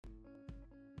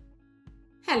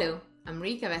Hello, I'm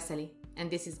Rika Vesely, and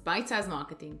this is Bite Size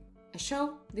Marketing, a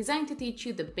show designed to teach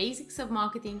you the basics of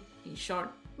marketing in short,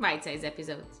 bite-sized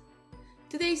episodes.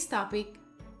 Today's topic: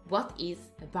 what is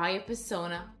a buyer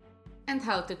persona and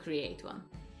how to create one.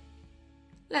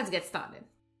 Let's get started.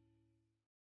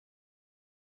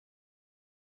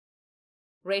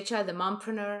 Rachel the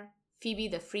mompreneur, Phoebe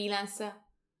the freelancer,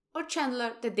 or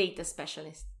Chandler the data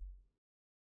specialist.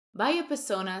 Buyer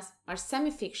personas are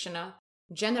semi-fictional,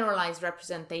 generalized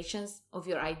representations of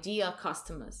your ideal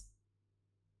customers.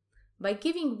 By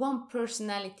giving one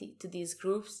personality to these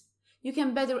groups, you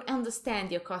can better understand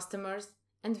your customers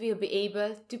and will be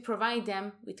able to provide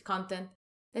them with content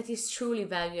that is truly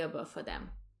valuable for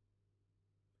them.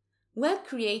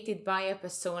 Well-created buyer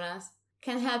personas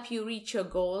can help you reach your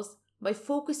goals by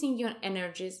focusing your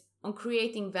energies on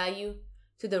creating value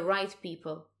to the right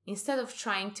people instead of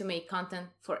trying to make content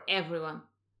for everyone,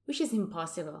 which is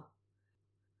impossible.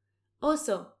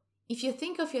 Also, if you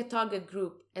think of your target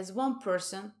group as one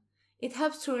person, it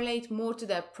helps to relate more to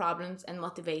their problems and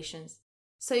motivations,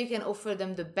 so you can offer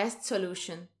them the best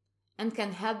solution and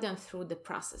can help them through the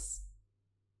process.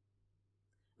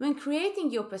 When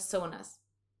creating your personas,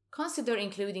 consider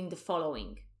including the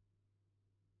following: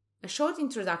 a short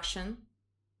introduction,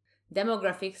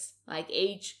 demographics like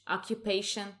age,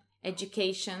 occupation,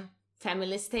 education,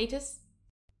 family status,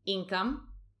 income,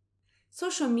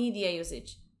 social media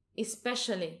usage,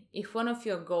 especially if one of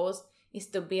your goals is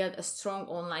to build a strong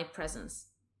online presence,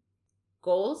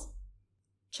 goals,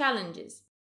 challenges.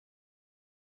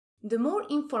 The more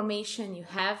information you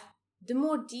have, the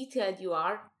more detailed you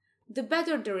are, the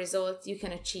better the results you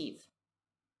can achieve.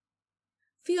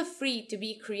 Feel free to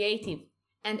be creative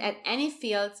and add any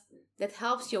field that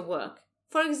helps your work.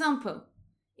 For example,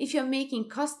 if you're making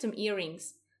custom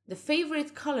earrings, the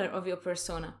favorite color of your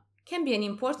persona can be an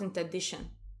important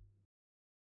addition.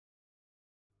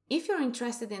 If you're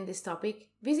interested in this topic,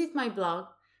 visit my blog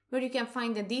where you can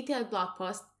find a detailed blog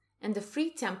post and a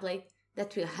free template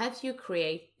that will help you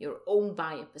create your own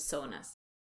buyer personas.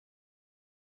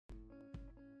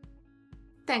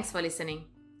 Thanks for listening.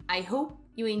 I hope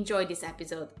you enjoyed this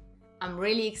episode. I'm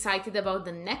really excited about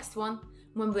the next one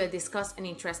when we'll discuss an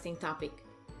interesting topic.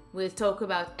 We'll talk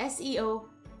about SEO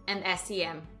and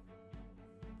SEM.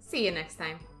 See you next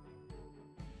time.